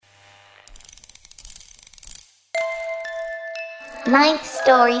Ninth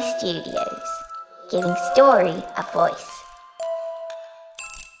Story Studios, giving story a voice.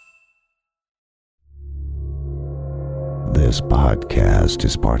 This podcast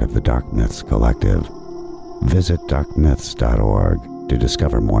is part of the Dark Myths Collective. Visit darkmyths.org to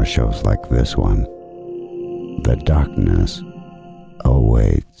discover more shows like this one. The darkness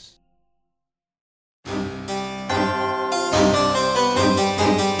awaits.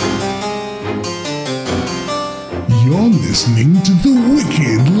 You're listening to The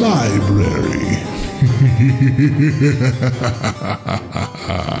Wicked Library.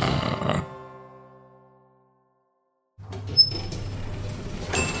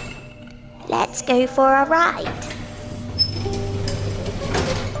 Let's go for a ride.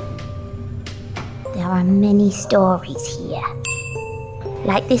 There are many stories here.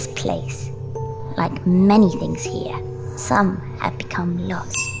 Like this place, like many things here, some have become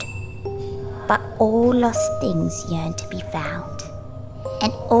lost. But all lost things yearn to be found,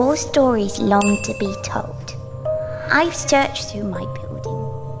 and all stories long to be told. I've searched through my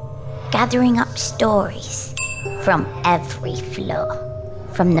building, gathering up stories from every floor.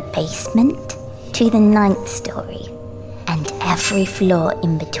 From the basement to the 9th story, and every floor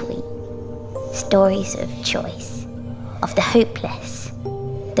in between. Stories of choice, of the hopeless,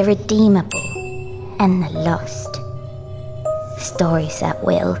 the redeemable, and the lost. Stories that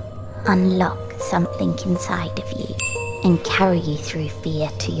will unlock something inside of you and carry you through fear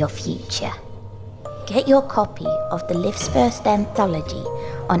to your future. Get your copy of the Live's First Anthology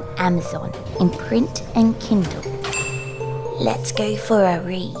on Amazon in print and Kindle. Let's go for a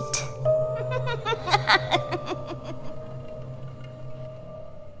read.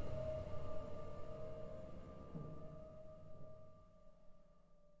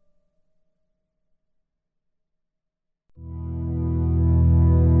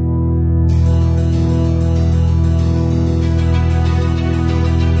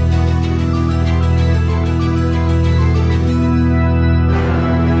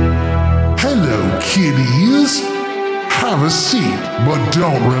 Hello, kiddies. Have a seat, but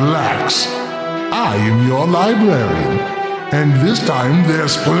don't relax. I am your librarian, and this time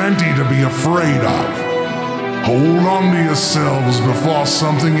there's plenty to be afraid of. Hold on to yourselves before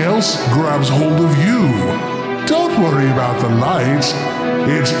something else grabs hold of you. Don't worry about the lights.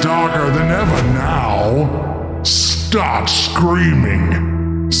 It's darker than ever now. Start screaming.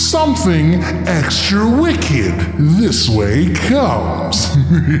 Something extra wicked this way comes.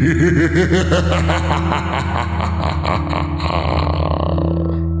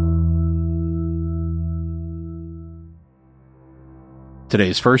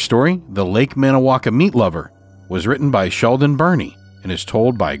 Today's first story, The Lake Manawaka Meat Lover, was written by Sheldon Birnie and is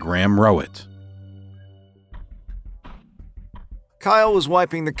told by Graham Rowat. Kyle was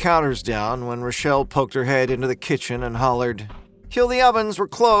wiping the counters down when Rochelle poked her head into the kitchen and hollered, "Kill the ovens, we're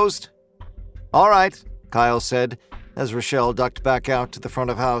closed." "All right," Kyle said, as Rochelle ducked back out to the front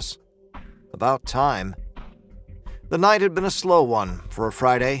of house. About time. The night had been a slow one for a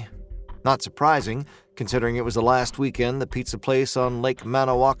Friday. Not surprising, considering it was the last weekend the pizza place on Lake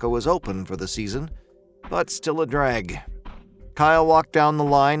Manawaka was open for the season, but still a drag. Kyle walked down the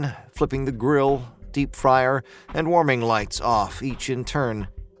line, flipping the grill, deep fryer, and warming lights off, each in turn,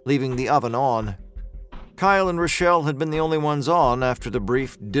 leaving the oven on. Kyle and Rochelle had been the only ones on after the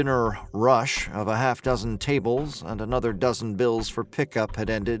brief dinner rush of a half-dozen tables and another dozen bills for pickup had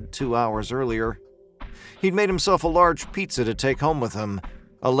ended 2 hours earlier. He'd made himself a large pizza to take home with him,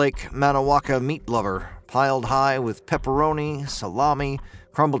 a Lake Manawaka Meat Lover, piled high with pepperoni, salami,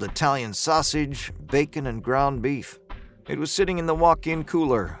 crumbled Italian sausage, bacon, and ground beef. It was sitting in the walk-in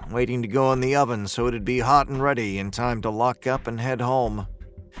cooler, waiting to go in the oven so it'd be hot and ready in time to lock up and head home.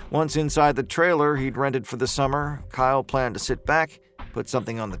 Once inside the trailer he'd rented for the summer, Kyle planned to sit back, put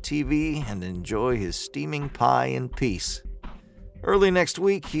something on the TV, and enjoy his steaming pie in peace. Early next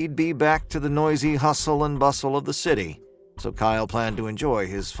week, he'd be back to the noisy hustle and bustle of the city, so Kyle planned to enjoy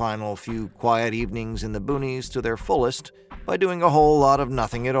his final few quiet evenings in the boonies to their fullest by doing a whole lot of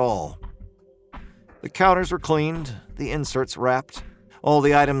nothing at all. The counters were cleaned, the inserts wrapped. All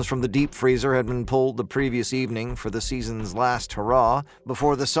the items from the deep freezer had been pulled the previous evening for the season's last hurrah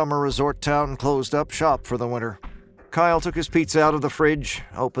before the summer resort town closed up shop for the winter. Kyle took his pizza out of the fridge,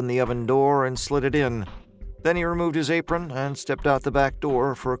 opened the oven door, and slid it in. Then he removed his apron and stepped out the back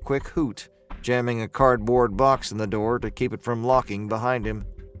door for a quick hoot, jamming a cardboard box in the door to keep it from locking behind him.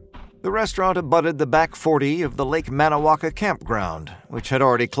 The restaurant abutted the back 40 of the Lake Manawaka campground, which had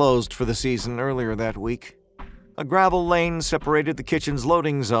already closed for the season earlier that week. A gravel lane separated the kitchen's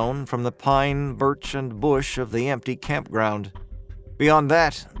loading zone from the pine, birch, and bush of the empty campground. Beyond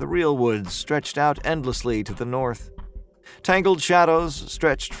that, the real woods stretched out endlessly to the north. Tangled shadows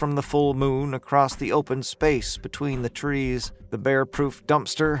stretched from the full moon across the open space between the trees, the bear-proof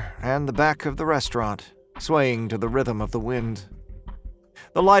dumpster, and the back of the restaurant, swaying to the rhythm of the wind.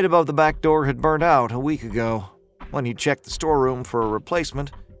 The light above the back door had burned out a week ago. When he checked the storeroom for a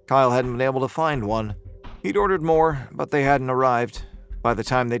replacement, Kyle hadn't been able to find one. He'd ordered more, but they hadn't arrived. By the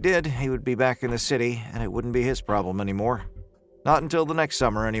time they did, he would be back in the city, and it wouldn't be his problem anymore. Not until the next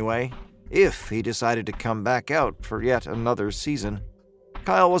summer, anyway, if he decided to come back out for yet another season.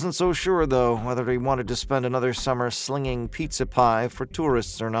 Kyle wasn't so sure, though, whether he wanted to spend another summer slinging pizza pie for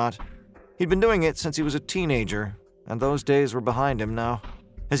tourists or not. He'd been doing it since he was a teenager, and those days were behind him now.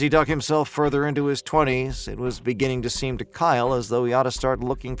 As he dug himself further into his 20s, it was beginning to seem to Kyle as though he ought to start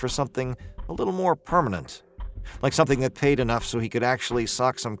looking for something a little more permanent, like something that paid enough so he could actually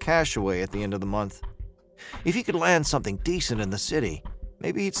sock some cash away at the end of the month. If he could land something decent in the city,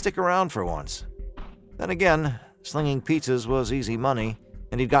 maybe he'd stick around for once. Then again, slinging pizzas was easy money,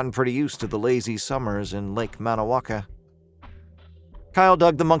 and he'd gotten pretty used to the lazy summers in Lake Manawaka. Kyle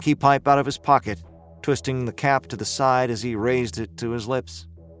dug the monkey pipe out of his pocket, twisting the cap to the side as he raised it to his lips.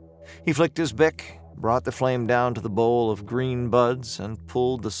 He flicked his Bic, brought the flame down to the bowl of green buds, and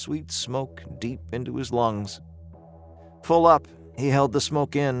pulled the sweet smoke deep into his lungs. Full up, he held the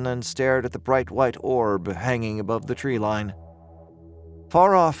smoke in and stared at the bright white orb hanging above the tree line.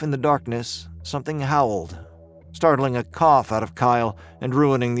 Far off in the darkness, something howled, startling a cough out of Kyle and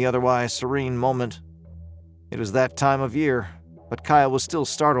ruining the otherwise serene moment. It was that time of year, but Kyle was still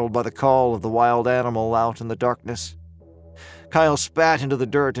startled by the call of the wild animal out in the darkness. Kyle spat into the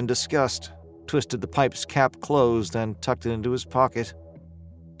dirt in disgust, twisted the pipe's cap closed, and tucked it into his pocket.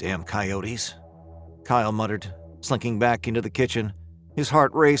 "Damn coyotes," Kyle muttered, slinking back into the kitchen, his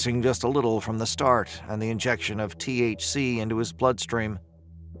heart racing just a little from the start and the injection of THC into his bloodstream.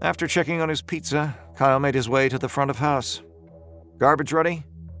 After checking on his pizza, Kyle made his way to the front of house. "Garbage ready?"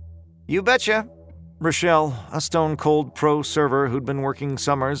 "You betcha." Rochelle, a stone-cold pro server who'd been working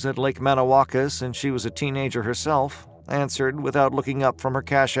summers at Lake Manawaka since she was a teenager herself, answered without looking up from her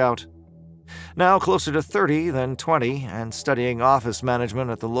cash-out. Now closer to 30 than 20 and studying office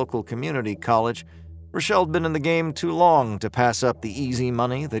management at the local community college, Rochelle'd been in the game too long to pass up the easy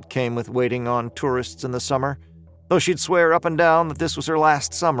money that came with waiting on tourists in the summer, though she'd swear up and down that this was her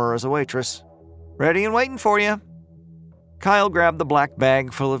last summer as a waitress. "Ready and waiting for you." Kyle grabbed the black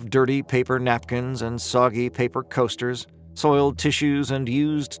bag full of dirty paper napkins and soggy paper coasters, soiled tissues and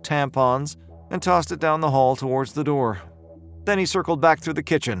used tampons, and tossed it down the hall towards the door. Then he circled back through the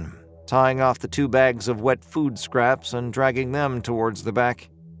kitchen, tying off the 2 bags of wet food scraps and dragging them towards the back.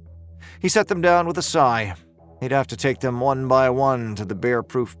 He set them down with a sigh. He'd have to take them one by one to the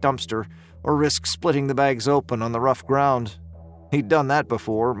bear-proof dumpster, or risk splitting the bags open on the rough ground. He'd done that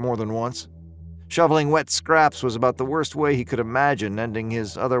before, more than once. Shoveling wet scraps was about the worst way he could imagine ending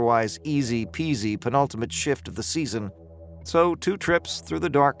his otherwise easy-peasy penultimate shift of the season. So 2 trips through the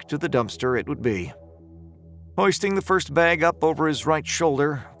dark to the dumpster it would be. Hoisting the first bag up over his right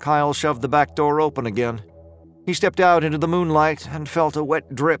shoulder, Kyle shoved the back door open again. He stepped out into the moonlight and felt a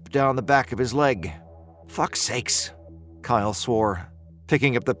wet drip down the back of his leg. "Fuck's sakes," Kyle swore,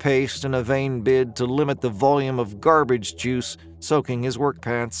 picking up the pace in a vain bid to limit the volume of garbage juice soaking his work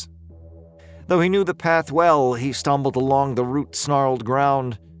pants. Though he knew the path well, he stumbled along the root-snarled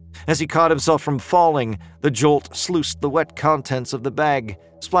ground. As he caught himself from falling, the jolt sluiced the wet contents of the bag,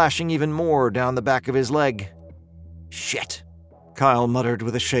 splashing even more down the back of his leg. "Shit," Kyle muttered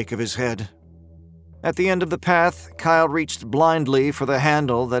with a shake of his head. At the end of the path, Kyle reached blindly for the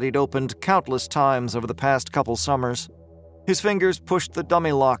handle that he'd opened countless times over the past couple summers. His fingers pushed the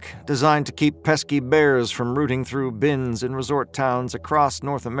dummy lock, designed to keep pesky bears from rooting through bins in resort towns across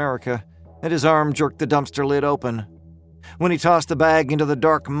North America, and his arm jerked the dumpster lid open. When he tossed the bag into the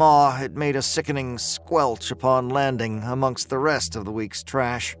dark maw, it made a sickening squelch upon landing amongst the rest of the week's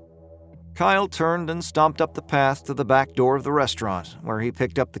trash. Kyle turned and stomped up the path to the back door of the restaurant, where he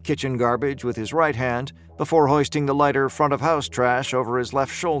picked up the kitchen garbage with his right hand before hoisting the lighter front-of-house trash over his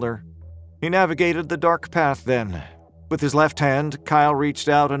left shoulder. He navigated the dark path then. With his left hand, Kyle reached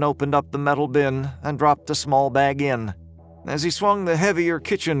out and opened up the metal bin and dropped a small bag in. As he swung the heavier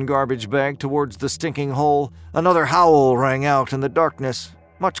kitchen garbage bag towards the stinking hole, another howl rang out in the darkness,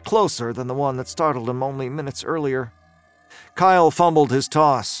 much closer than the one that startled him only minutes earlier. Kyle fumbled his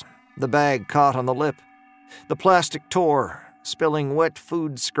toss. The bag caught on the lip. The plastic tore, spilling wet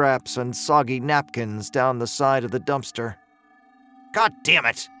food scraps and soggy napkins down the side of the dumpster. "God damn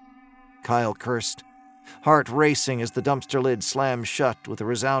it!" Kyle cursed, heart racing as the dumpster lid slammed shut with a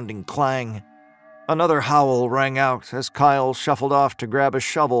resounding clang. Another howl rang out as Kyle shuffled off to grab a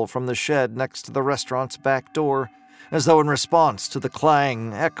shovel from the shed next to the restaurant's back door, as though in response to the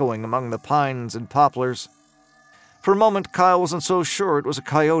clang echoing among the pines and poplars. For a moment, Kyle wasn't so sure it was a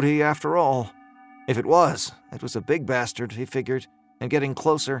coyote after all. If it was a big bastard, he figured, and getting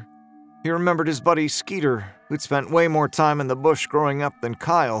closer. He remembered his buddy Skeeter, who'd spent way more time in the bush growing up than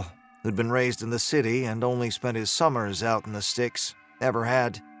Kyle, who'd been raised in the city and only spent his summers out in the sticks, ever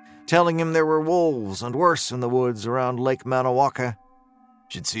had, telling him there were wolves and worse in the woods around Lake Manawaka.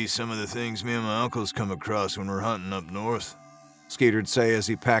 "Should see some of the things me and my uncles come across when we're hunting up north," Skeeter'd say as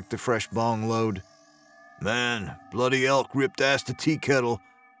he packed a fresh bong load. "Man, bloody elk ripped ass to tea kettle,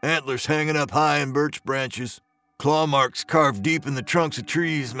 antlers hanging up high in birch branches, claw marks carved deep in the trunks of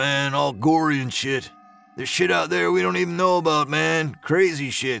trees, man, all gory and shit. There's shit out there we don't even know about, man. Crazy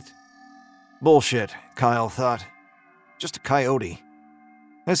shit." Bullshit, Kyle thought. Just a coyote.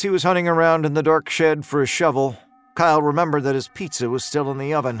 As he was hunting around in the dark shed for a shovel, Kyle remembered that his pizza was still in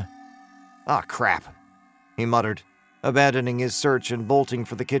the oven. "Ah, crap," he muttered, abandoning his search and bolting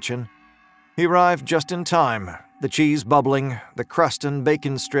for the kitchen. He arrived just in time, the cheese bubbling, the crust and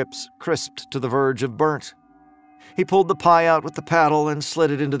bacon strips crisped to the verge of burnt. He pulled the pie out with the paddle and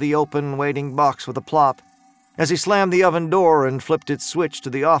slid it into the open, waiting box with a plop. As he slammed the oven door and flipped its switch to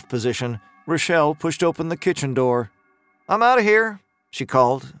the off position, Rochelle pushed open the kitchen door. "I'm out of here," she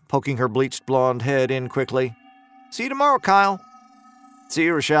called, poking her bleached blonde head in quickly. "See you tomorrow, Kyle." "See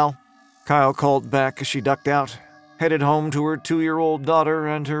you, Rochelle," Kyle called back as she ducked out, headed home to her 2-year-old daughter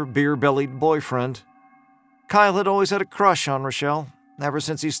and her beer-bellied boyfriend. Kyle had always had a crush on Rochelle, ever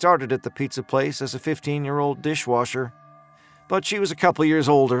since he started at the pizza place as a 15-year-old dishwasher. But she was a couple years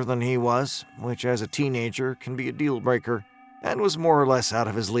older than he was, which as a teenager can be a deal-breaker, and was more or less out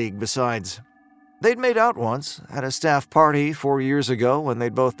of his league besides. They'd made out once, at a staff party 4 years ago when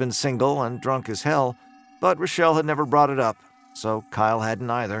they'd both been single and drunk as hell, but Rochelle had never brought it up, so Kyle hadn't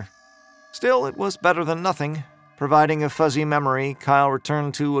either. Still, it was better than nothing, providing a fuzzy memory Kyle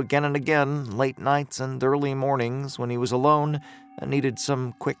returned to again and again, late nights and early mornings when he was alone and needed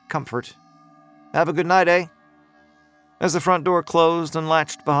some quick comfort. "Have a good night, eh?" As the front door closed and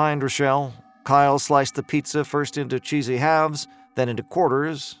latched behind Rochelle, Kyle sliced the pizza first into cheesy halves, then into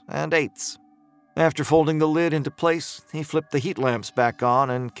quarters and eighths. After folding the lid into place, he flipped the heat lamps back on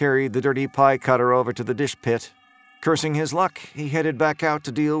and carried the dirty pie cutter over to the dish pit. Cursing his luck, he headed back out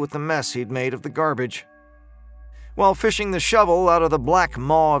to deal with the mess he'd made of the garbage. While fishing the shovel out of the black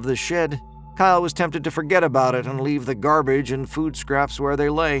maw of the shed, Kyle was tempted to forget about it and leave the garbage and food scraps where they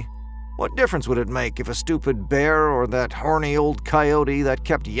lay. What difference would it make if a stupid bear or that horny old coyote that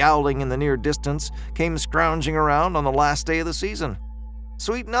kept yowling in the near distance came scrounging around on the last day of the season?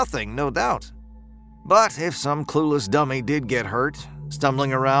 Sweet nothing, no doubt. But if some clueless dummy did get hurt,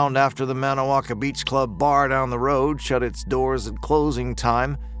 stumbling around after the Manawaka Beach Club bar down the road shut its doors at closing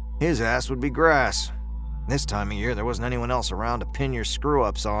time, his ass would be grass. This time of year, there wasn't anyone else around to pin your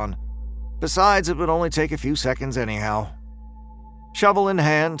screw-ups on. Besides, it would only take a few seconds anyhow. Shovel in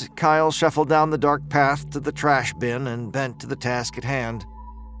hand, Kyle shuffled down the dark path to the trash bin and bent to the task at hand.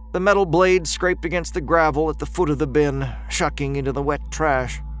 The metal blade scraped against the gravel at the foot of the bin, shucking into the wet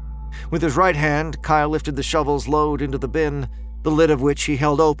trash. With his right hand, Kyle lifted the shovel's load into the bin, the lid of which he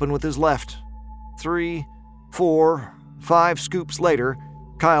held open with his left. 3, 4, 5 scoops later,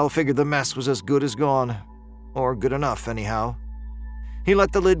 Kyle figured the mess was as good as gone. Or good enough, anyhow. He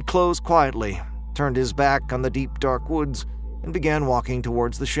let the lid close quietly, turned his back on the deep, dark woods, and began walking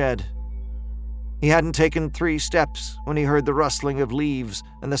towards the shed. He hadn't taken 3 steps when he heard the rustling of leaves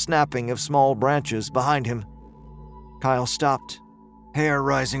and the snapping of small branches behind him. Kyle stopped, hair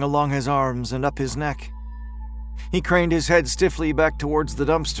rising along his arms and up his neck. He craned his head stiffly back towards the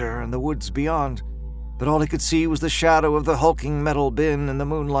dumpster and the woods beyond, but all he could see was the shadow of the hulking metal bin in the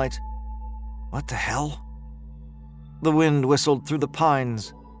moonlight. What the hell? The wind whistled through the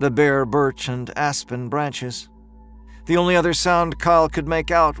pines, the bare birch and aspen branches. The only other sound Kyle could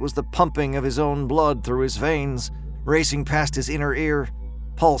make out was the pumping of his own blood through his veins, racing past his inner ear,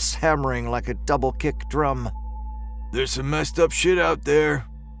 pulse hammering like a double-kick drum. "There's some messed up shit out there,"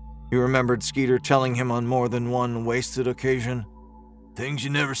 he remembered Skeeter telling him on more than one wasted occasion. "Things you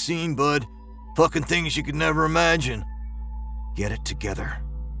never seen, bud. Fucking things you could never imagine." "Get it together,"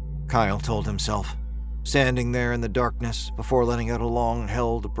 Kyle told himself, standing there in the darkness before letting out a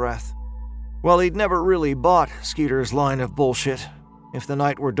long-held breath. Well, he'd never really bought Skeeter's line of bullshit. If the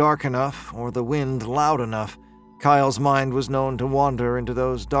night were dark enough, or the wind loud enough, Kyle's mind was known to wander into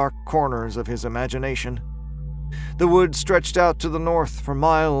those dark corners of his imagination. The woods stretched out to the north for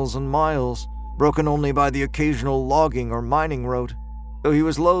miles and miles, broken only by the occasional logging or mining road. Though he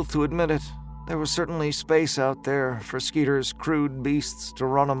was loath to admit it, there was certainly space out there for Skeeter's crude beasts to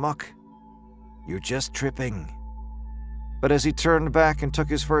run amok. "You're just tripping," But as he turned back and took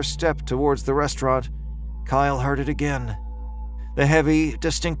his first step towards the restaurant, Kyle heard it again. The heavy,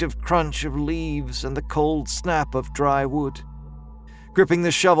 distinctive crunch of leaves and the cold snap of dry wood. Gripping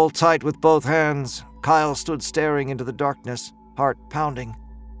the shovel tight with both hands, Kyle stood staring into the darkness, heart pounding.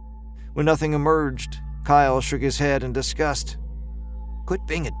 When nothing emerged, Kyle shook his head in disgust. "Quit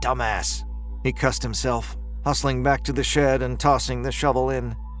being a dumbass," he cussed himself, hustling back to the shed and tossing the shovel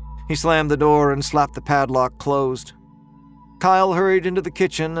in. He slammed the door and slapped the padlock closed. Kyle hurried into the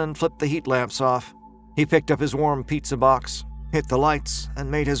kitchen and flipped the heat lamps off. He picked up his warm pizza box, hit the lights, and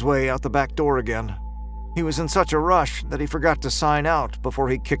made his way out the back door again. He was in such a rush that he forgot to sign out before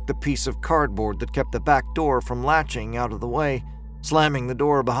he kicked the piece of cardboard that kept the back door from latching out of the way, slamming the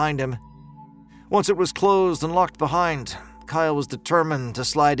door behind him. Once it was closed and locked behind, Kyle was determined to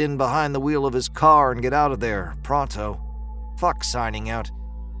slide in behind the wheel of his car and get out of there, pronto. Fuck signing out.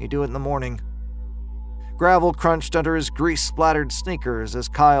 He'd do it in the morning. Gravel crunched under his grease-splattered sneakers as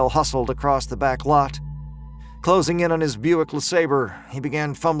Kyle hustled across the back lot. Closing in on his Buick LeSabre, he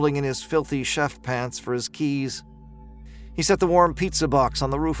began fumbling in his filthy chef pants for his keys. He set the warm pizza box on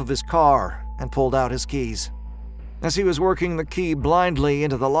the roof of his car and pulled out his keys. As he was working the key blindly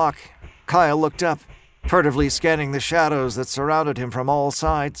into the lock, Kyle looked up, furtively scanning the shadows that surrounded him from all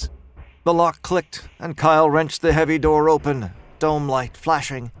sides. The lock clicked, and Kyle wrenched the heavy door open, dome light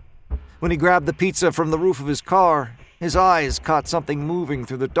flashing. When he grabbed the pizza from the roof of his car, his eyes caught something moving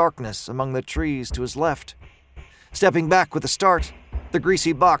through the darkness among the trees to his left. Stepping back with a start, the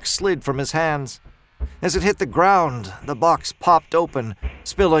greasy box slid from his hands. As it hit the ground, the box popped open,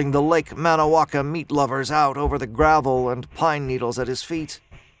 spilling the Lake Manawaka Meat Lovers out over the gravel and pine needles at his feet.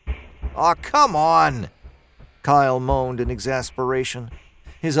 "Aw, come on!" Kyle moaned in exasperation,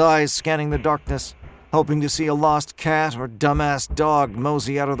 his eyes scanning the darkness, hoping to see a lost cat or dumbass dog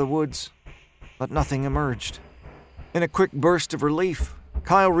mosey out of the woods. But nothing emerged. In a quick burst of relief,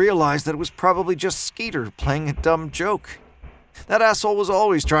 Kyle realized that it was probably just Skeeter playing a dumb joke. That asshole was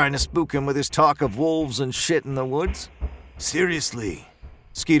always trying to spook him with his talk of wolves and shit in the woods. "Seriously,"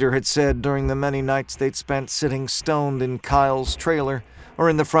 Skeeter had said during the many nights they'd spent sitting stoned in Kyle's trailer or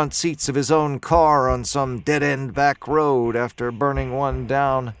in the front seats of his own car on some dead-end back road after burning one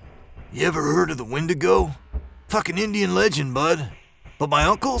down. "You ever heard of the Wendigo? Fucking Indian legend, bud. But my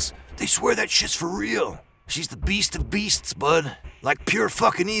uncles, they swear that shit's for real. She's the beast of beasts, bud. Like pure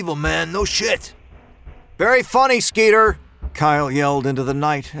fucking evil, man, no shit." "Very funny, Skeeter," Kyle yelled into the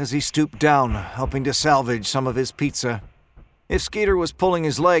night as he stooped down, hoping to salvage some of his pizza. If Skeeter was pulling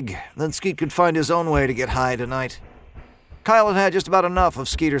his leg, then Skeet could find his own way to get high tonight. Kyle had had just about enough of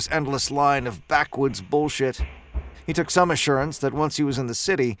Skeeter's endless line of backwoods bullshit. He took some assurance that once he was in the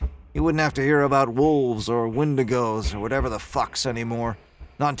city, he wouldn't have to hear about wolves or wendigos or whatever the fucks anymore.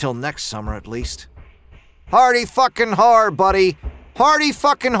 Not until next summer, at least. "Hardy fucking har, buddy! Hardy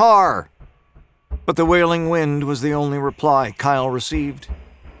fucking har!" But the wailing wind was the only reply Kyle received.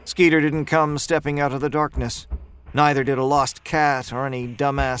 Skeeter didn't come stepping out of the darkness. Neither did a lost cat or any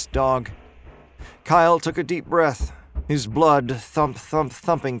dumbass dog. Kyle took a deep breath, his blood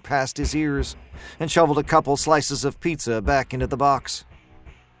thumping past his ears, and shoveled a couple slices of pizza back into the box.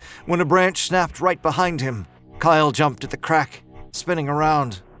 When a branch snapped right behind him, Kyle jumped at the crack, spinning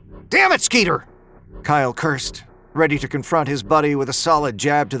around. "Damn it, Skeeter!" Kyle cursed, ready to confront his buddy with a solid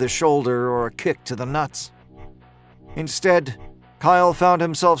jab to the shoulder or a kick to the nuts. Instead, Kyle found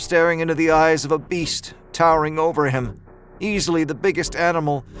himself staring into the eyes of a beast towering over him, easily the biggest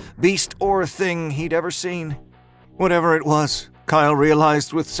animal, beast or thing he'd ever seen. Whatever it was, Kyle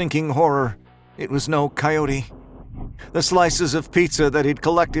realized with sinking horror, it was no coyote. The slices of pizza that he'd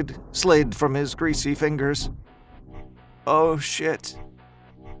collected slid from his greasy fingers. "Oh shit,"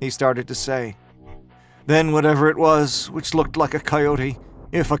 he started to say. Then whatever it was, which looked like a coyote,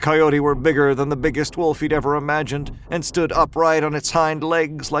 if a coyote were bigger than the biggest wolf he'd ever imagined, and stood upright on its hind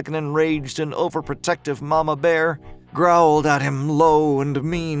legs like an enraged and overprotective mama bear, growled at him low and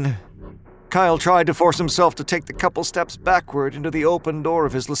mean. Kyle tried to force himself to take the couple steps backward into the open door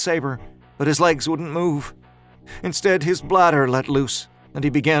of his LeSabre, but his legs wouldn't move. Instead, his bladder let loose, and he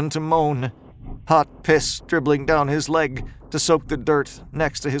began to moan, hot piss dribbling down his leg to soak the dirt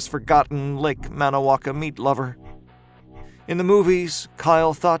next to his forgotten Lake Manawaka Meat Lover. In the movies,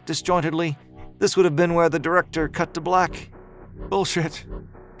 Kyle thought disjointedly, this would have been where the director cut to black. Bullshit,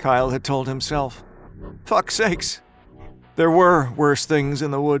 Kyle had told himself. Fuck's sakes. There were worse things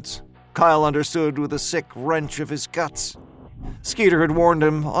in the woods. Kyle understood with a sick wrench of his guts. Skeeter had warned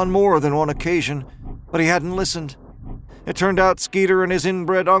him on more than one occasion, but he hadn't listened. It turned out Skeeter and his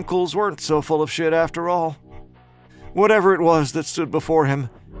inbred uncles weren't so full of shit after all. Whatever it was that stood before him,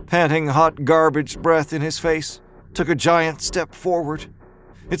 panting hot garbage breath in his face, took a giant step forward.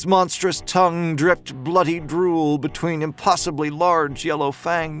 Its monstrous tongue dripped bloody drool between impossibly large yellow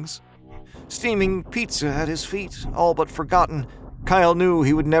fangs. Steaming pizza at his feet, all but forgotten, Kyle knew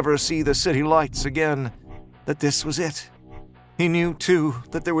he would never see the city lights again, that this was it. He knew, too,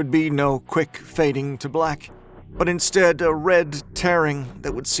 that there would be no quick fading to black, but instead a red tearing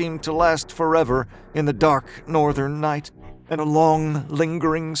that would seem to last forever in the dark northern night, and a long,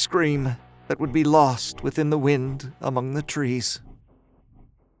 lingering scream that would be lost within the wind among the trees.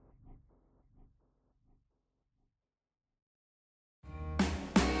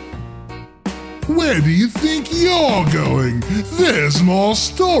 Where do you think you're going? There's more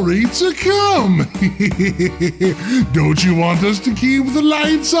story to come! Don't you want us to keep the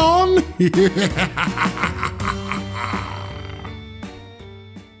lights on?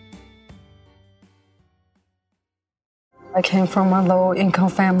 I came from a low-income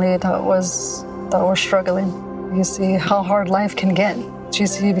family that was struggling. You see how hard life can get.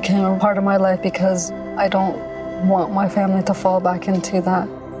 GC became a part of my life because I don't want my family to fall back into that.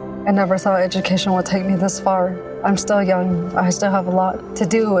 I never thought education would take me this far. I'm still young. I still have a lot to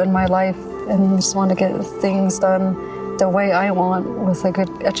do in my life and just want to get things done the way I want with a good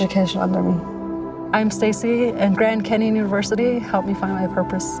education under me. I'm Stacy, and Grand Canyon University helped me find my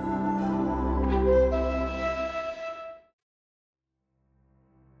purpose.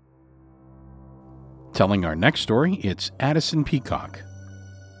 Telling our next story, it's Addison Peacock.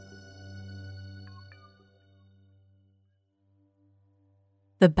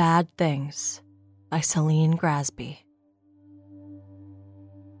 The Bad Things by Selene Grasby.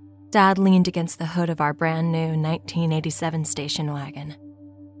 Dad leaned against the hood of our brand new 1987 station wagon.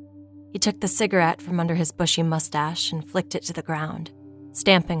 He took the cigarette from under his bushy mustache and flicked it to the ground,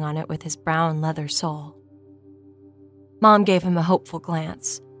 stamping on it with his brown leather sole. Mom gave him a hopeful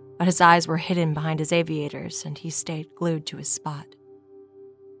glance, but his eyes were hidden behind his aviators and he stayed glued to his spot.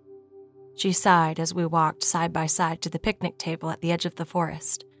 She sighed as we walked side by side to the picnic table at the edge of the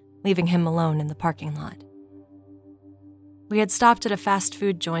forest, leaving him alone in the parking lot. We had stopped at a fast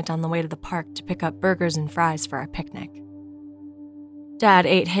food joint on the way to the park to pick up burgers and fries for our picnic. Dad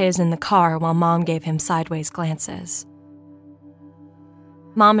ate his in the car while Mom gave him sideways glances.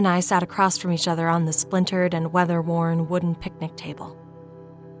 Mom and I sat across from each other on the splintered and weather-worn wooden picnic table.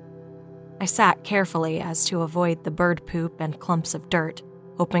 I sat carefully as to avoid the bird poop and clumps of dirt,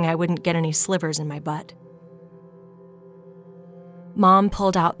 hoping I wouldn't get any slivers in my butt. Mom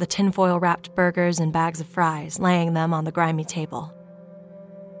pulled out the tinfoil-wrapped burgers and bags of fries, laying them on the grimy table.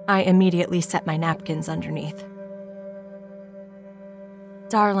 I immediately set my napkins underneath.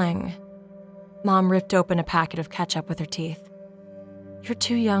 "Darling," Mom ripped open a packet of ketchup with her teeth. "You're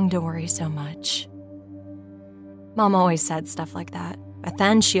too young to worry so much." Mom always said stuff like that, but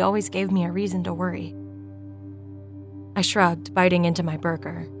then she always gave me a reason to worry. I shrugged, biting into my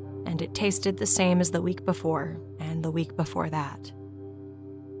burger, and it tasted the same as the week before and the week before that.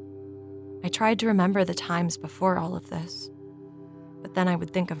 I tried to remember the times before all of this, but then I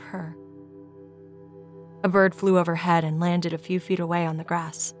would think of her. A bird flew overhead and landed a few feet away on the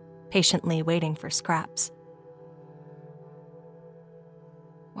grass, patiently waiting for scraps.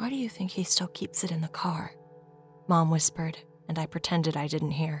 "Why do you think he still keeps it in the car?" Mom whispered, and I pretended I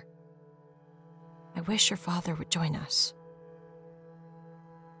didn't hear. "I wish your father would join us."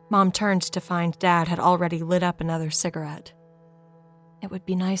 Mom turned to find Dad had already lit up another cigarette. "It would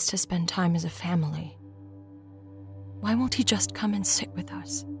be nice to spend time as a family. Why won't he just come and sit with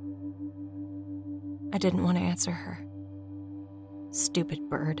us?" I didn't want to answer her. Stupid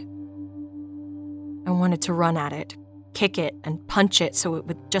bird. I wanted to run at it, kick it, and punch it so it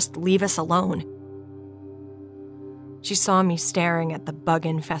would just leave us alone. She saw me staring at the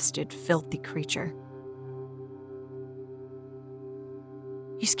bug-infested, filthy creature.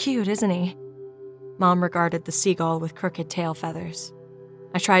 "He's cute, isn't he?" Mom regarded the seagull with crooked tail feathers.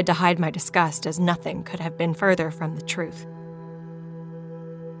 I tried to hide my disgust as nothing could have been further from the truth.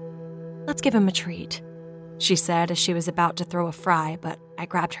 "Let's give him a treat," she said as she was about to throw a fry, but I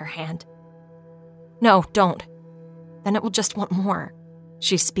grabbed her hand. "No, don't. Then it will just want more."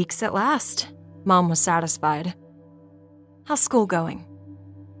 "She speaks at last." Mom was satisfied. "How's school going?"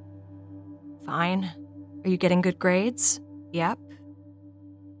 "Fine. Are you getting good grades?" "Yep."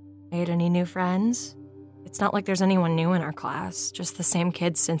 "Made any new friends?" "It's not like there's anyone new in our class, just the same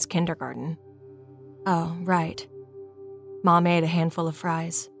kids since kindergarten." "Oh, right." Mom ate a handful of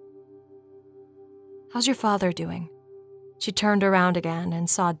fries. "How's your father doing?" She turned around again and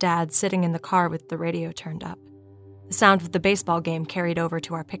saw Dad sitting in the car with the radio turned up. The sound of the baseball game carried over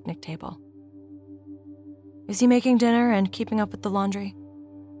to our picnic table. "Is he making dinner and keeping up with the laundry?"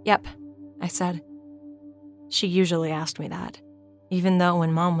 "Yep," I said. She usually asked me that, even though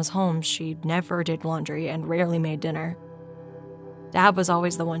when Mom was home, she never did laundry and rarely made dinner. Dad was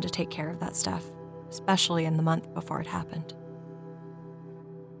always the one to take care of that stuff, especially in the month before it happened.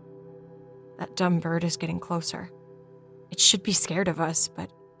 That dumb bird is getting closer. It should be scared of us, but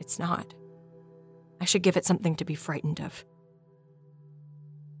it's not. I should give it something to be frightened of.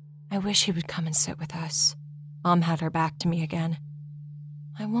 I wish he would come and sit with us. Mom had her back to me again.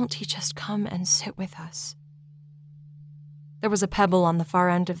 Why won't he just come and sit with us? There was a pebble on the far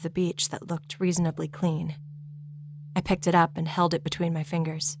end of the beach that looked reasonably clean. I picked it up and held it between my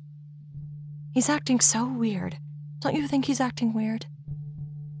fingers. He's acting so weird. Don't you think he's acting weird?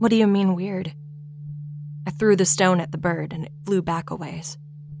 What do you mean weird? I threw the stone at the bird and it flew back a ways.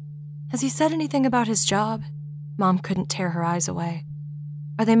 Has he said anything about his job? Mom couldn't tear her eyes away.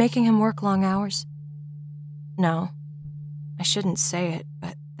 Are they making him work long hours? No. I shouldn't say it,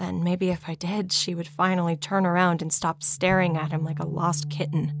 but then maybe if I did, she would finally turn around and stop staring at him like a lost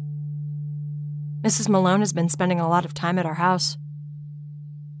kitten. Mrs. Malone has been spending a lot of time at our house.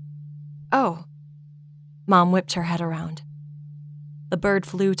 Oh. Mom whipped her head around. The bird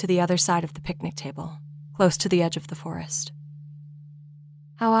flew to the other side of the picnic table, close to the edge of the forest.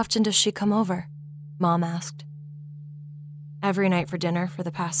 How often does she come over? Mom asked. Every night for dinner for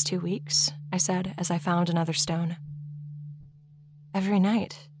the past 2 weeks, I said as I found another stone. Every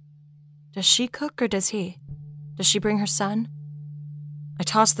night? Does she cook or does he? Does she bring her son? I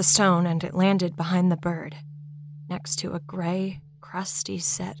tossed the stone and it landed behind the bird, next to a gray, crusty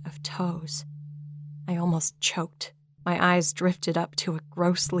set of toes. I almost choked. My eyes drifted up to a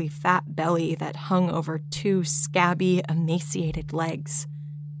grossly fat belly that hung over 2 scabby, emaciated legs.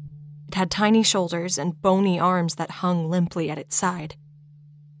 It had tiny shoulders and bony arms that hung limply at its side.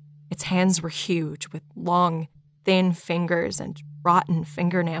 Its hands were huge, with long, thin fingers and rotten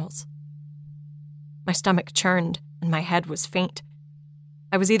fingernails. My stomach churned, and my head was faint.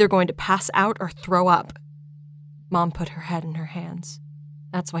 I was either going to pass out or throw up. Mom put her head in her hands.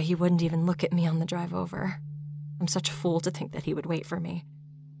 That's why he wouldn't even look at me on the drive over. I'm such a fool to think that he would wait for me.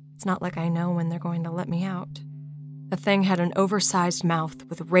 It's not like I know when they're going to let me out. The thing had an oversized mouth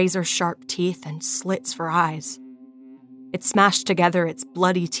with razor-sharp teeth and slits for eyes. It smashed together its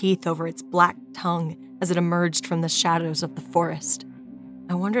bloody teeth over its black tongue as it emerged from the shadows of the forest.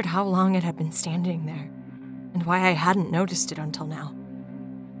 I wondered how long it had been standing there, and why I hadn't noticed it until now.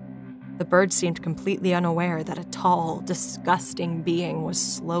 The bird seemed completely unaware that a tall, disgusting being was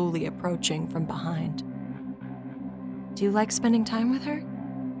slowly approaching from behind. Do you like spending time with her?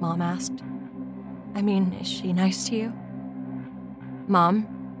 Mom asked. I mean, is she nice to you?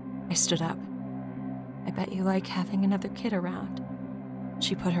 Mom, I stood up. I bet you like having another kid around.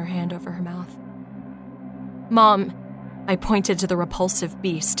 She put her hand over her mouth. Mom, I pointed to the repulsive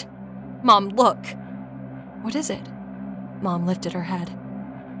beast. Mom, look. What is it? Mom lifted her head.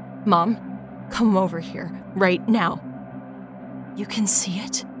 Mom, come over here, right now. You can see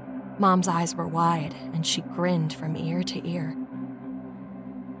it? Mom's eyes were wide, and she grinned from ear to ear.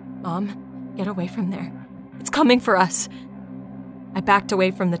 Mom, get away from there. It's coming for us. I backed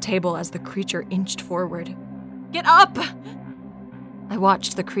away from the table as the creature inched forward. Get up! I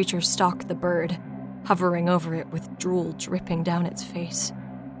watched the creature stalk the bird, hovering over it with drool dripping down its face.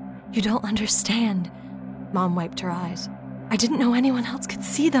 You don't understand. Mom wiped her eyes. I didn't know anyone else could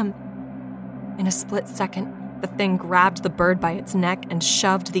see them. In a split second, the thing grabbed the bird by its neck and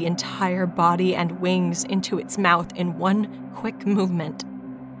shoved the entire body and wings into its mouth in one quick movement.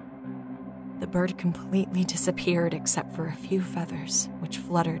 The bird completely disappeared except for a few feathers, which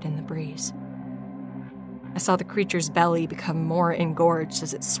fluttered in the breeze. I saw the creature's belly become more engorged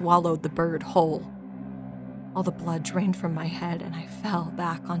as it swallowed the bird whole. All the blood drained from my head, and I fell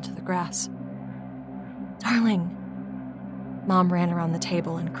back onto the grass. Darling. Mom ran around the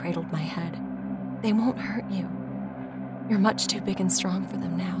table and cradled my head. They won't hurt you. You're much too big and strong for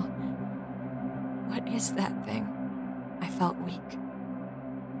them now. What is that thing? I felt weak.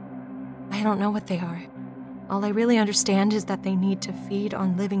 I don't know what they are. All I really understand is that they need to feed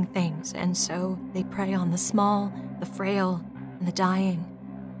on living things, and so they prey on the small, the frail, and the dying.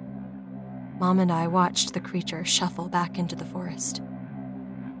 Mom and I watched the creature shuffle back into the forest.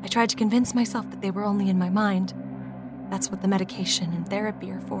 I tried to convince myself that they were only in my mind. That's what the medication and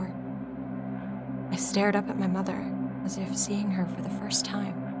therapy are for. I stared up at my mother, as if seeing her for the first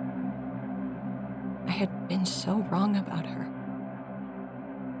time. I had been so wrong about her.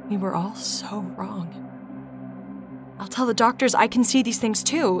 We were all so wrong. I'll tell the doctors I can see these things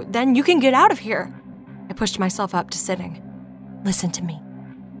too. Then you can get out of here. I pushed myself up to sitting. Listen to me.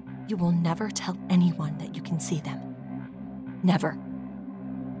 You will never tell anyone that you can see them. Never.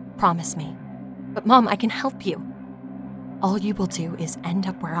 Promise me. But Mom, I can help you. All you will do is end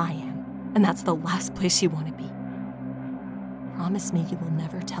up where I am, and that's the last place you want to be. Promise me you will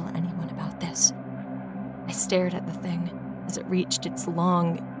never tell anyone about this. I stared at the thing as it reached its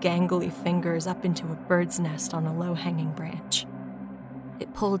long, gangly fingers up into a bird's nest on a low-hanging branch.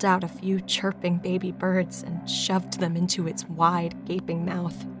 It pulled out a few chirping baby birds and shoved them into its wide, gaping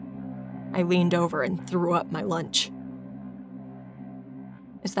mouth. I leaned over and threw up my lunch.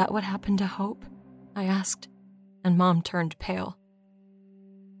 Is that what happened to Hope? I asked, and Mom turned pale.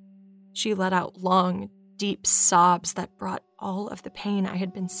 She let out long, deep sobs that brought all of the pain I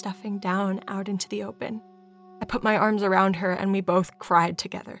had been stuffing down out into the open. I put my arms around her and we both cried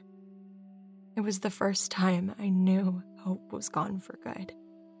together. It was the first time I knew Hope was gone for good.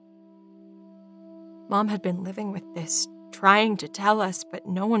 Mom had been living with this, trying to tell us, but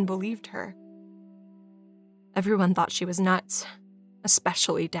no one believed her. Everyone thought she was nuts,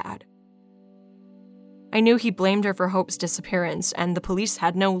 especially Dad. I knew he blamed her for Hope's disappearance, and the police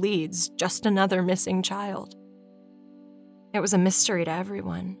had no leads, just another missing child. It was a mystery to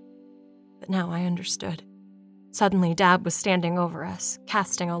everyone, but now I understood. Suddenly, Dad was standing over us,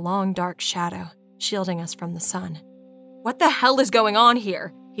 casting a long, dark shadow, shielding us from the sun. "What the hell is going on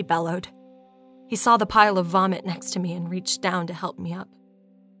here?" he bellowed. He saw the pile of vomit next to me and reached down to help me up.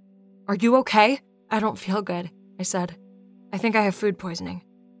 "Are you okay?" "I don't feel good," I said. "I think I have food poisoning."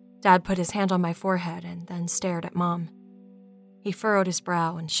 Dad put his hand on my forehead and then stared at Mom. He furrowed his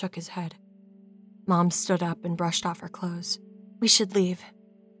brow and shook his head. Mom stood up and brushed off her clothes. "We should leave."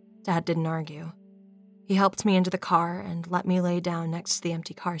 Dad didn't argue. He helped me into the car and let me lay down next to the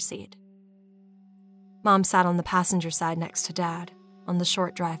empty car seat. Mom sat on the passenger side next to Dad on the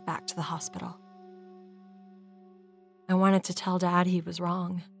short drive back to the hospital. I wanted to tell Dad he was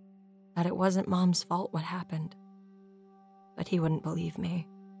wrong, that it wasn't Mom's fault what happened. But he wouldn't believe me.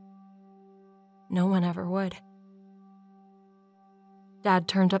 No one ever would. Dad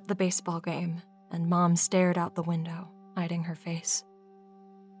turned up the baseball game, and Mom stared out the window, hiding her face.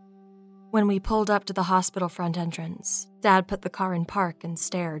 When we pulled up to the hospital front entrance, Dad put the car in park and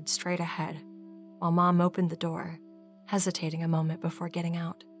stared straight ahead, while Mom opened the door, hesitating a moment before getting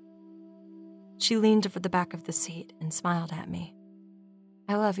out. She leaned over the back of the seat and smiled at me.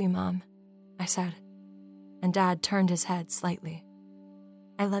 "I love you, Mom," I said, and Dad turned his head slightly.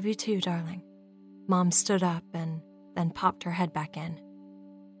 "I love you too, darling." Mom stood up and then popped her head back in.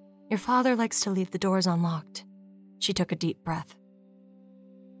 "Your father likes to leave the doors unlocked." She took a deep breath.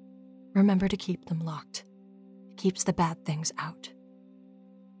 "Remember to keep them locked. It keeps the bad things out."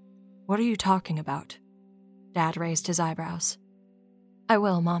 "What are you talking about?" Dad raised his eyebrows. "I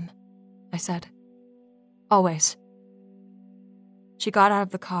will, Mom," I said. "Always." She got out of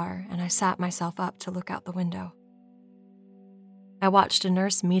the car, and I sat myself up to look out the window. I watched a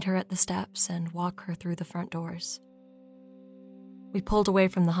nurse meet her at the steps and walk her through the front doors. We pulled away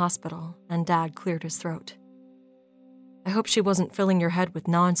from the hospital, and Dad cleared his throat. "I hope she wasn't filling your head with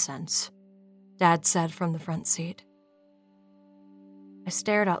nonsense," Dad said from the front seat. I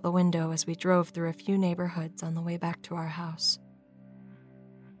stared out the window as we drove through a few neighborhoods on the way back to our house.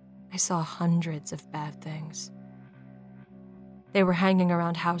 I saw hundreds of bad things. They were hanging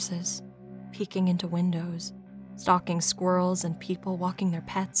around houses, peeking into windows, stalking squirrels and people walking their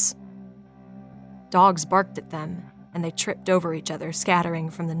pets. Dogs barked at them, and they tripped over each other, scattering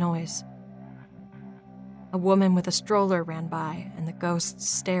from the noise. A woman with a stroller ran by, and the ghosts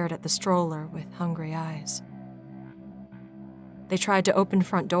stared at the stroller with hungry eyes. They tried to open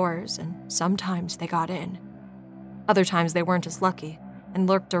front doors, and sometimes they got in. Other times they weren't as lucky, and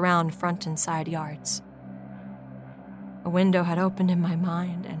lurked around front and side yards. A window had opened in my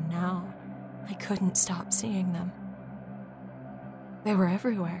mind, and now I couldn't stop seeing them. They were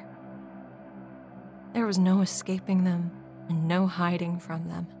everywhere. There was no escaping them and no hiding from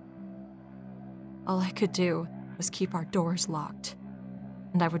them. All I could do was keep our doors locked,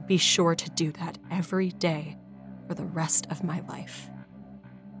 and I would be sure to do that every day for the rest of my life.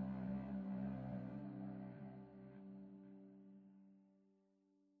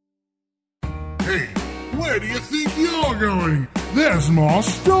 Hey, where do you think you're going? There's more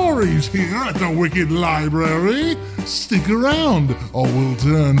stories here at the Wicked Library. Stick around, or we'll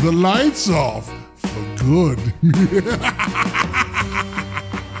turn the lights off for good.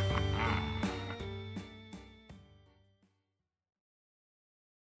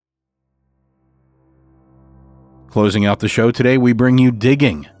 Closing out the show today, we bring you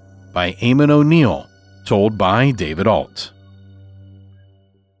Digging by Eamonn O'Neill, told by David Ault.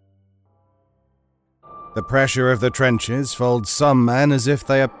 The pressure of the trenches folds some men as if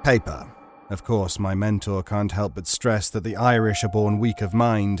they are paper, Of course, my mentor can't help but stress that the Irish are born weak of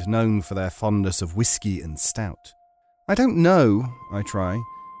mind, known for their fondness of whiskey and stout. I don't know, I try.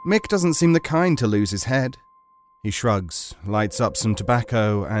 Mick doesn't seem the kind to lose his head. He shrugs, lights up some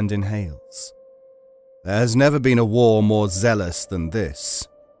tobacco, and inhales. There's never been a war more zealous than this.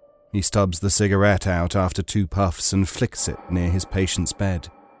 He stubs the cigarette out after 2 puffs and flicks it near his patient's bed.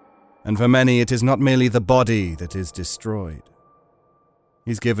 And for many it is not merely the body that is destroyed.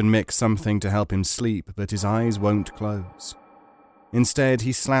 He's given Mick something to help him sleep, but his eyes won't close. Instead,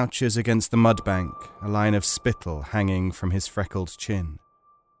 he slouches against the mudbank, a line of spittle hanging from his freckled chin.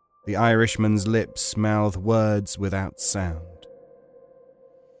 The Irishman's lips mouth words without sound.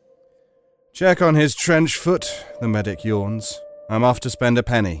 Check on his trench foot, the medic yawns. I'm off to spend a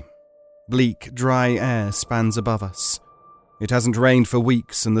penny. Bleak, dry air spans above us. It hasn't rained for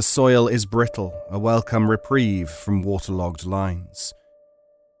weeks and the soil is brittle, a welcome reprieve from waterlogged lines.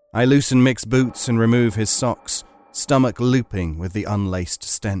 I loosen Mick's boots and remove his socks, stomach looping with the unlaced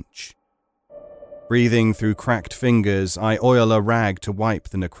stench. Breathing through cracked fingers, I oil a rag to wipe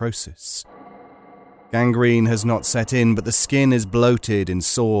the necrosis. Gangrene has not set in, but the skin is bloated in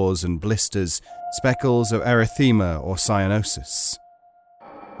sores and blisters, speckles of erythema or cyanosis.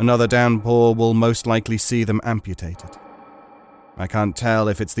 Another downpour will most likely see them amputated. I can't tell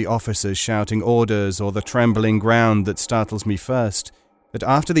if it's the officers shouting orders or the trembling ground that startles me first, but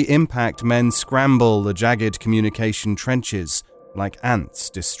after the impact, men scramble the jagged communication trenches like ants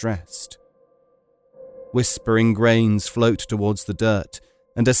distressed. Whispering grains float towards the dirt,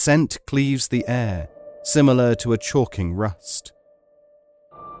 and a scent cleaves the air, similar to a chalking rust.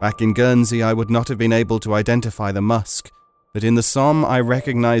 Back in Guernsey, I would not have been able to identify the musk, but in the Somme I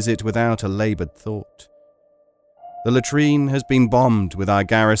recognize it without a laboured thought. The latrine has been bombed with our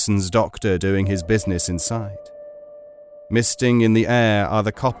garrison's doctor doing his business inside. Misting in the air are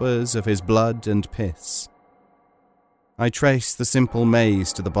the coppers of his blood and piss. I trace the simple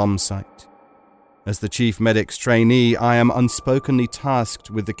maze to the bomb site. As the chief medic's trainee, I am unspokenly tasked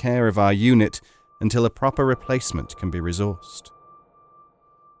with the care of our unit until a proper replacement can be resourced.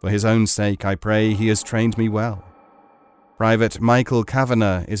 For his own sake, I pray he has trained me well. Private Michael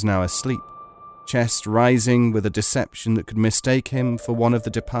Kavanagh is now asleep, chest rising with a deception that could mistake him for one of the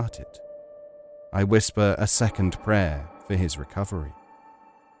departed. I whisper a second prayer for his recovery.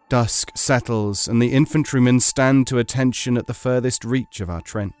 Dusk settles, and the infantrymen stand to attention at the furthest reach of our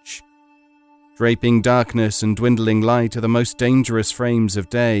trench. Draping darkness and dwindling light are the most dangerous frames of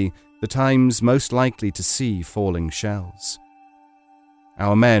day, the times most likely to see falling shells.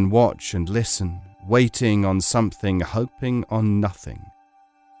 Our men watch and listen, waiting on something, hoping on nothing.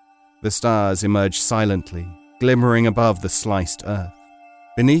 The stars emerge silently, glimmering above the sliced earth.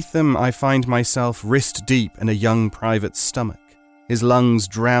 Beneath them, I find myself wrist-deep in a young private's stomach, his lungs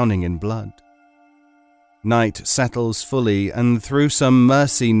drowning in blood. Night settles fully, and through some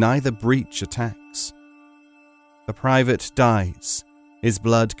mercy neither breach attacks. The private dies, his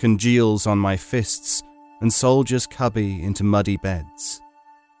blood congeals on my fists, and soldiers cubby into muddy beds.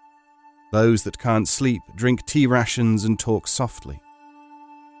 Those that can't sleep drink tea rations and talk softly.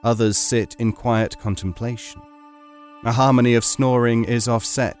 Others sit in quiet contemplation. A harmony of snoring is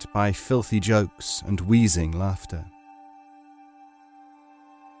offset by filthy jokes and wheezing laughter.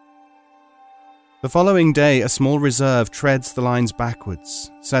 The following day, a small reserve treads the lines backwards,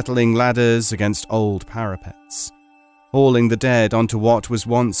 settling ladders against old parapets, hauling the dead onto what was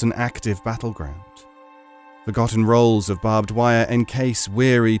once an active battleground. Forgotten rolls of barbed wire encase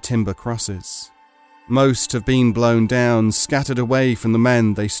weary timber crosses. Most have been blown down, scattered away from the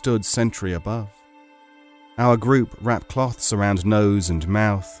men they stood sentry above. Our group wrap cloths around nose and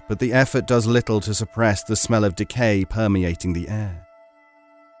mouth, but the effort does little to suppress the smell of decay permeating the air.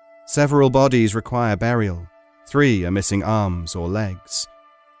 Several bodies require burial. 3 are missing arms or legs.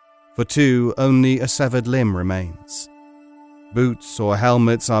 For 2, only a severed limb remains. Boots or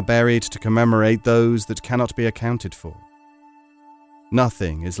helmets are buried to commemorate those that cannot be accounted for.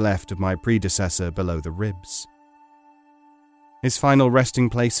 Nothing is left of my predecessor below the ribs. His final resting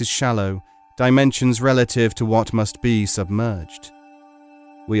place is shallow, dimensions relative to what must be submerged.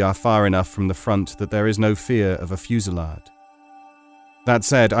 We are far enough from the front that there is no fear of a fusillade. That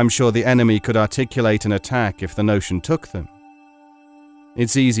said, I'm sure the enemy could articulate an attack if the notion took them.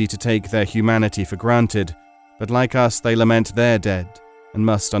 It's easy to take their humanity for granted, but like us they lament their dead and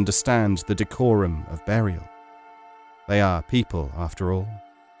must understand the decorum of burial. They are people, after all.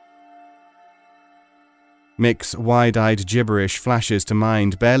 Mick's wide-eyed gibberish flashes to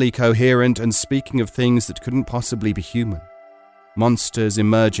mind, barely coherent and speaking of things that couldn't possibly be human. Monsters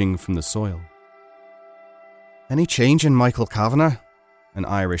emerging from the soil. Any change in Michael Kavanagh? an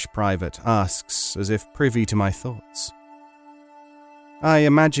Irish private, asks as if privy to my thoughts. I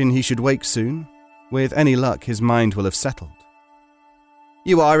imagine he should wake soon. With any luck, his mind will have settled.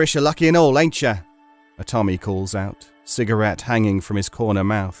 "You Irish are lucky and all, ain't ya?" a Tommy calls out, cigarette hanging from his corner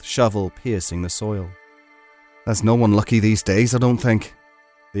mouth, shovel piercing the soil. "There's no one lucky these days, I don't think,"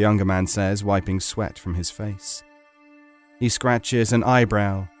 the younger man says, wiping sweat from his face. He scratches an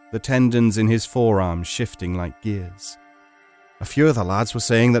eyebrow, the tendons in his forearm shifting like gears. "A few of the lads were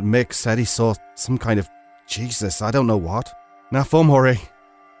saying that Mick said he saw some kind of Jesus, I don't know what. Na fum hurry,"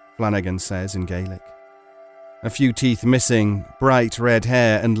 Flanagan says in Gaelic. A few teeth missing, bright red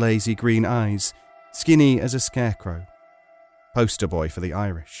hair and lazy green eyes, skinny as a scarecrow. Poster boy for the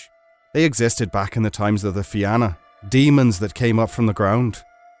Irish. They existed back in the times of the Fianna, demons that came up from the ground.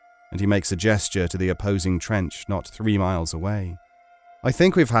 And he makes a gesture to the opposing trench not 3 miles away. "I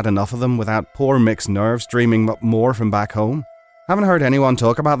think we've had enough of them without poor Mick's nerves dreaming up more from back home. Haven't heard anyone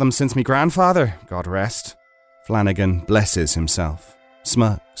talk about them since me grandfather, God rest." Flanagan blesses himself,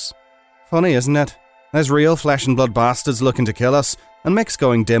 smirks. "Funny, isn't it? There's real flesh and blood bastards looking to kill us, and Mick's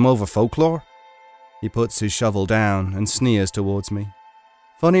going dim over folklore." He puts his shovel down and sneers towards me.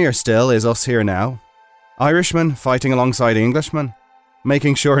 "Funnier still is us here now. Irishmen fighting alongside Englishmen,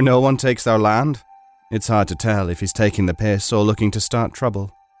 making sure no one takes their land." It's hard to tell if he's taking the piss or looking to start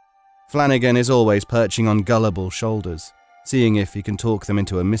trouble. Flanagan is always perching on gullible shoulders, seeing if he can talk them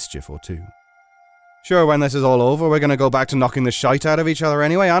into a mischief or two. "Sure, when this is all over, we're going to go back to knocking the shite out of each other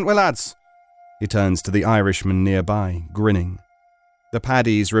anyway, aren't we, lads?" He turns to the Irishman nearby, grinning. The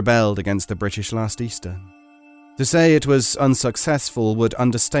Paddies rebelled against the British last Easter. To say it was unsuccessful would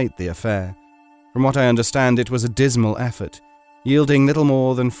understate the affair. From what I understand, it was a dismal effort, yielding little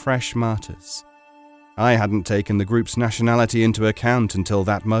more than fresh martyrs. I hadn't taken the group's nationality into account until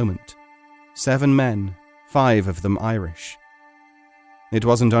that moment. 7 men, 5 of them Irish. It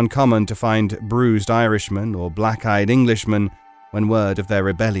wasn't uncommon to find bruised Irishmen or black-eyed Englishmen when word of their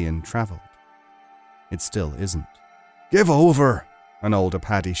rebellion travelled. It still isn't. "Give over," an older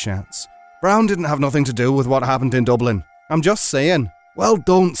Paddy shouts. "Brown didn't have nothing to do with what happened in Dublin. I'm just saying." "Well,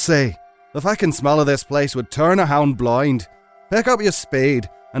 don't say. The fucking smell of this place would turn a hound blind. Pick up your spade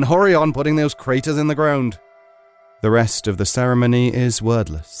and hurry on putting those craters in the ground." The rest of the ceremony is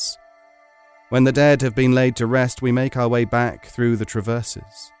wordless. When the dead have been laid to rest, we make our way back through the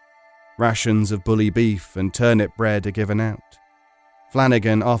traverses. Rations of bully beef and turnip bread are given out.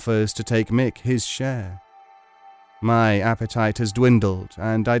 Flanagan offers to take Mick his share. My appetite has dwindled,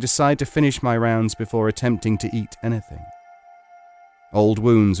 and I decide to finish my rounds before attempting to eat anything. Old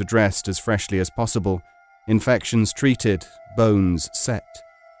wounds are dressed as freshly as possible, infections treated, bones set.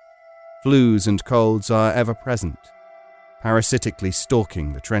 Flus and colds are ever present, parasitically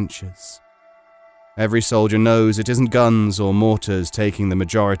stalking the trenches. Every soldier knows it isn't guns or mortars taking the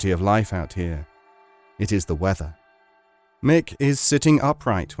majority of life out here. It is the weather. Mick is sitting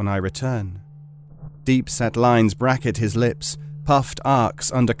upright when I return. Deep-set lines bracket his lips, puffed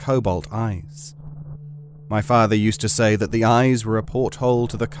arcs under cobalt eyes. My father used to say that the eyes were a porthole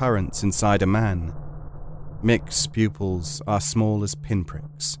to the currents inside a man. Mick's pupils are small as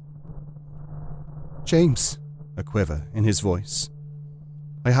pinpricks. "James," a quiver in his voice,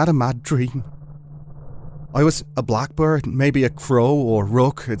 "I had a mad dream. I was a blackbird, maybe a crow or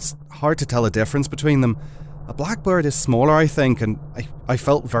rook. It's hard to tell the difference between them. A blackbird is smaller, I think, and I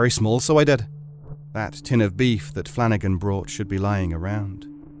felt very small, so I did. That tin of beef that Flanagan brought should be lying around.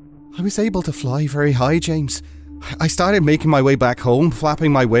 I was able to fly very high, James. I started making my way back home,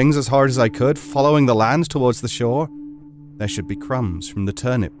 flapping my wings as hard as I could, following the land towards the shore. There should be crumbs from the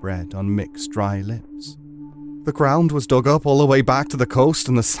turnip bread on Mick's dry lips. The ground was dug up all the way back to the coast,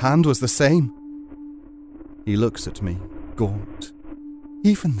 and the sand was the same." He looks at me, gaunt.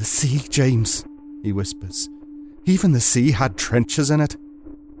 "Even the sea, James," he whispers. "Even the sea had trenches in it."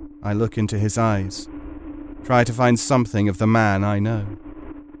 I look into his eyes, try to find something of the man I know.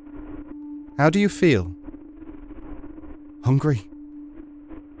 "How do you feel?" "Hungry."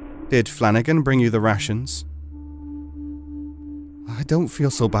 "Did Flanagan bring you the rations?" "I don't feel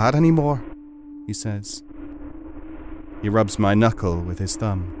so bad anymore," he says. He rubs my knuckle with his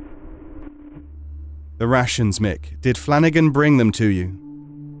thumb. "The rations, Mick, did Flanagan bring them to you?"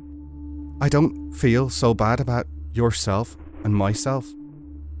 "I don't feel so bad about yourself and myself."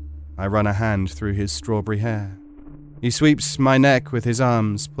 I run a hand through his strawberry hair. He sweeps my neck with his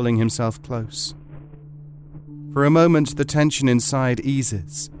arms, pulling himself close. For a moment, the tension inside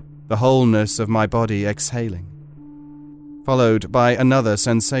eases, the wholeness of my body exhaling, followed by another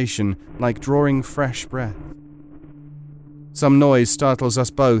sensation like drawing fresh breath. Some noise startles us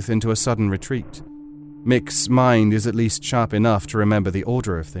both into a sudden retreat. Mick's mind is at least sharp enough to remember the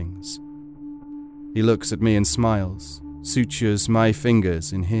order of things. He looks at me and smiles, sutures my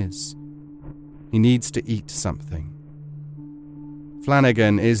fingers in his. He needs to eat something.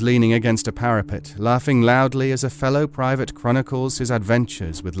 Flanagan is leaning against a parapet, laughing loudly as a fellow private chronicles his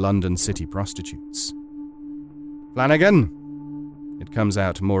adventures with London city prostitutes. "Flanagan!" It comes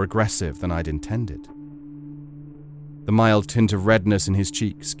out more aggressive than I'd intended. The mild tint of redness in his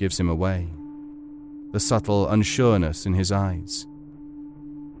cheeks gives him away. The subtle unsureness in his eyes.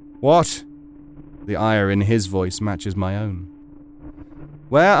 "What?" The ire in his voice matches my own.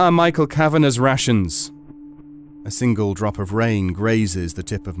 "Where are Michael Kavanagh's rations?" A single drop of rain grazes the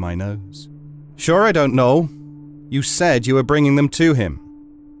tip of my nose. "Sure, I don't know. You said you were bringing them to him."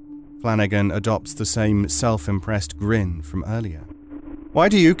 Flanagan adopts the same self-impressed grin from earlier. "Why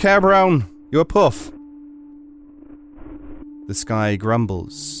do you care, Brown? You're a puff." The sky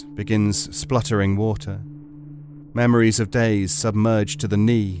grumbles, begins spluttering water. Memories of days submerged to the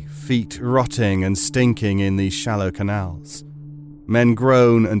knee, feet rotting and stinking in these shallow canals. Men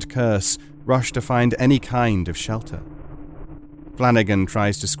groan and curse, rush to find any kind of shelter. Flanagan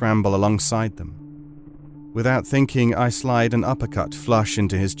tries to scramble alongside them. Without thinking, I slide an uppercut flush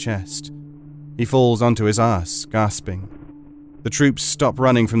into his chest. He falls onto his ass, gasping. The troops stop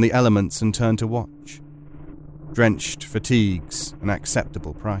running from the elements and turn to watch. Drenched fatigue's an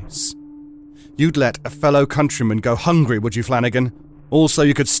acceptable price. "You'd let a fellow countryman go hungry, would you, Flanagan? Also,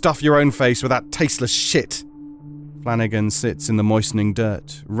 you could stuff your own face with that tasteless shit." Flanagan sits in the moistening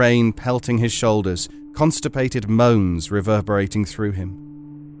dirt, rain pelting his shoulders, constipated moans reverberating through him.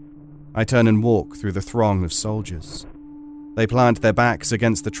 I turn and walk through the throng of soldiers. They plant their backs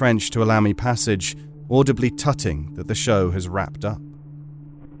against the trench to allow me passage, audibly tutting that the show has wrapped up.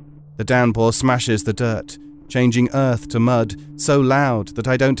 The downpour smashes the dirt, changing earth to mud so loud that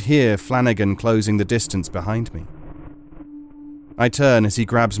I don't hear Flanagan closing the distance behind me. I turn as he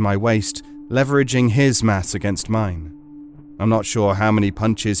grabs my waist, leveraging his mass against mine. I'm not sure how many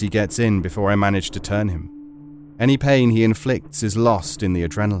punches he gets in before I manage to turn him. Any pain he inflicts is lost in the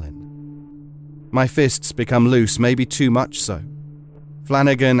adrenaline. My fists become loose, maybe too much so.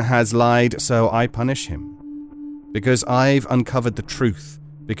 Flanagan has lied, so I punish him. Because I've uncovered the truth,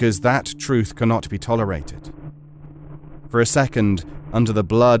 because that truth cannot be tolerated. For a second, under the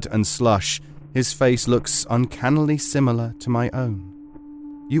blood and slush, his face looks uncannily similar to my own.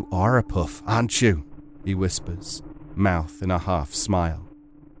 "You are a puff, aren't you?" he whispers, mouth in a half smile.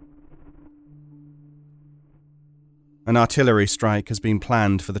 An artillery strike has been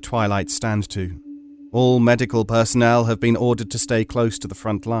planned for the twilight stand-to. All medical personnel have been ordered to stay close to the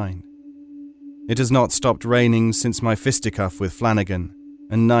front line. It has not stopped raining since my fisticuff with Flanagan,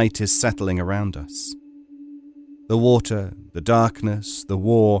 and night is settling around us. The water, the darkness, the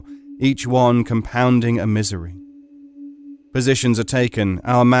war, each one compounding a misery. Positions are taken.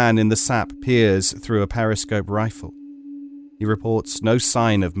 Our man in the sap peers through a periscope rifle. He reports no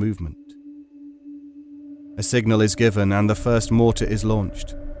sign of movement. A signal is given and the first mortar is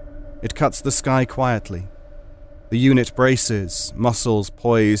launched. It cuts the sky quietly. The unit braces, muscles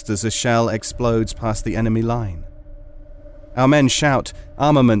poised as a shell explodes past the enemy line. Our men shout,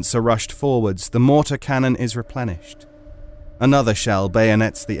 armaments are rushed forwards, the mortar cannon is replenished. Another shell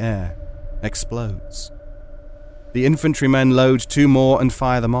bayonets the air, explodes. The infantrymen load 2 more and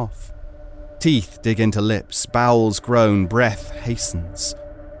fire them off. Teeth dig into lips, bowels groan, breath hastens.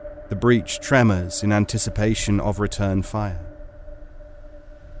 The breech tremors in anticipation of return fire.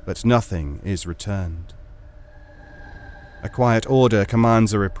 But nothing is returned. A quiet order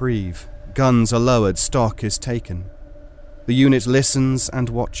commands a reprieve. Guns are lowered, stock is taken. The unit listens and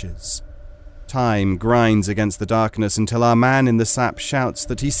watches. Time grinds against the darkness until our man in the sap shouts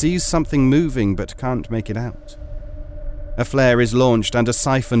that he sees something moving but can't make it out. A flare is launched and a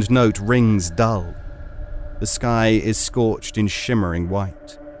siphoned note rings dull. The sky is scorched in shimmering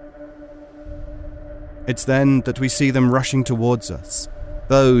white. It's then that we see them rushing towards us,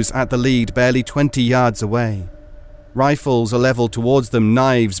 those at the lead barely 20 yards away. Rifles are leveled towards them,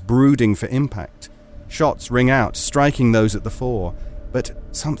 knives brooding for impact. Shots ring out, striking those at the fore. But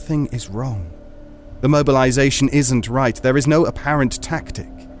something is wrong. The mobilization isn't right. There is no apparent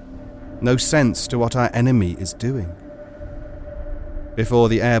tactic. No sense to what our enemy is doing. Before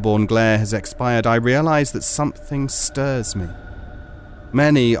the airborne glare has expired, I realize that something stirs me.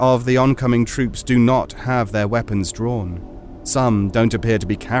 Many of the oncoming troops do not have their weapons drawn. Some don't appear to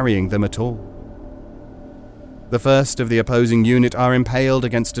be carrying them at all. The first of the opposing unit are impaled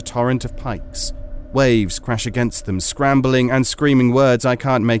against a torrent of pikes. Waves crash against them, scrambling and screaming words I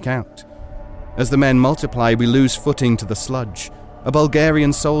can't make out. As the men multiply, we lose footing to the sludge. A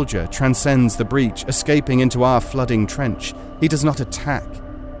Bulgarian soldier transcends the breach, escaping into our flooding trench. He does not attack.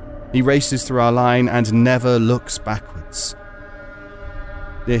 He races through our line and never looks backwards.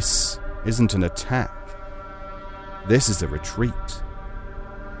 This isn't an attack. This is a retreat.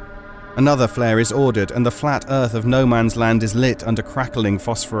 Another flare is ordered, and the flat earth of no man's land is lit under crackling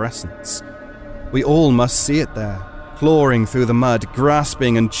phosphorescence. We all must see it there, clawing through the mud,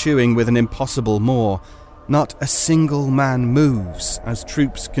 grasping and chewing with an impossible maw. Not a single man moves as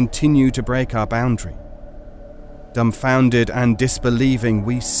troops continue to break our boundary. Dumbfounded and disbelieving,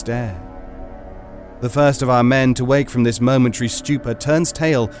 we stare. The first of our men to wake from this momentary stupor turns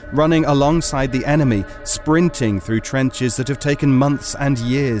tail, running alongside the enemy, sprinting through trenches that have taken months and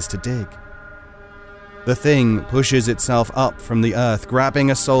years to dig. The thing pushes itself up from the earth,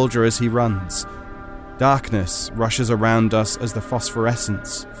 grabbing a soldier as he runs. Darkness rushes around us as the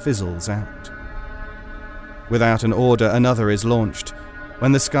phosphorescence fizzles out. Without an order, another is launched.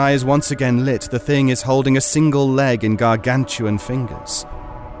 When the sky is once again lit, the thing is holding a single leg in gargantuan fingers.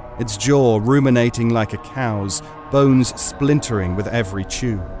 Its jaw ruminating like a cow's, bones splintering with every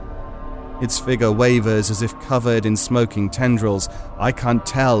chew. Its figure wavers as if covered in smoking tendrils. I can't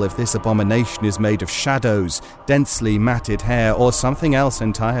tell if this abomination is made of shadows, densely matted hair, or something else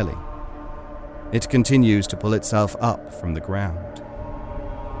entirely. It continues to pull itself up from the ground.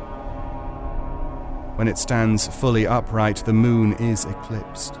 When it stands fully upright, the moon is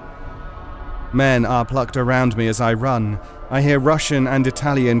eclipsed. Men are plucked around me as I run. I hear Russian and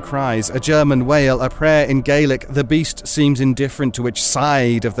Italian cries, a German wail, a prayer in Gaelic. The beast seems indifferent to which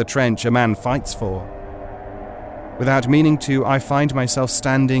side of the trench a man fights for. Without meaning to, I find myself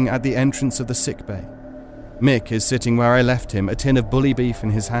standing at the entrance of the sickbay. Mick is sitting where I left him, a tin of bully beef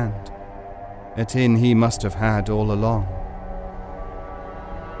in his hand. A tin he must have had all along.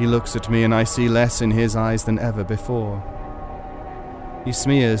 He looks at me and I see less in his eyes than ever before. He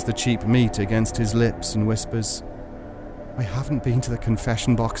smears the cheap meat against his lips and whispers, "I haven't been to the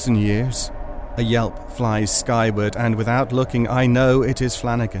confession box in years." A yelp flies skyward, and without looking, I know it is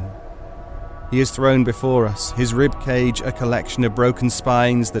Flanagan. He is thrown before us, his rib cage a collection of broken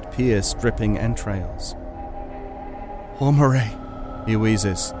spines that pierce dripping entrails. "Omore," he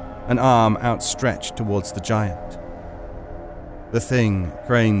wheezes, an arm outstretched towards the giant. The thing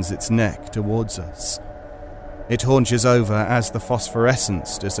cranes its neck towards us. It haunches over as the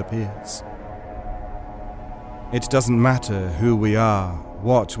phosphorescence disappears. It doesn't matter who we are,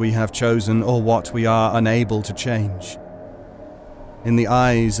 what we have chosen, or what we are unable to change. In the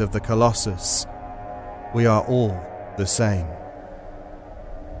eyes of the Colossus, we are all the same.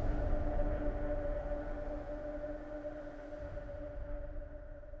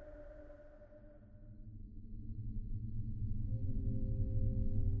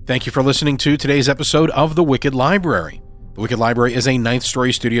 Thank you for listening to today's episode of The Wicked Library. The Wicked Library is a Ninth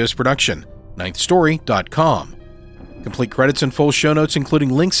Story Studios production, ninthstory.com. Complete credits and full show notes, including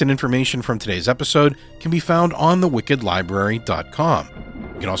links and information from today's episode, can be found on thewickedlibrary.com.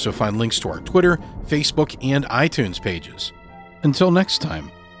 You can also find links to our Twitter, Facebook, and iTunes pages. Until next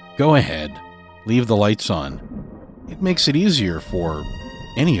time, go ahead, leave the lights on. It makes it easier for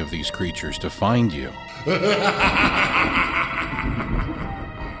any of these creatures to find you.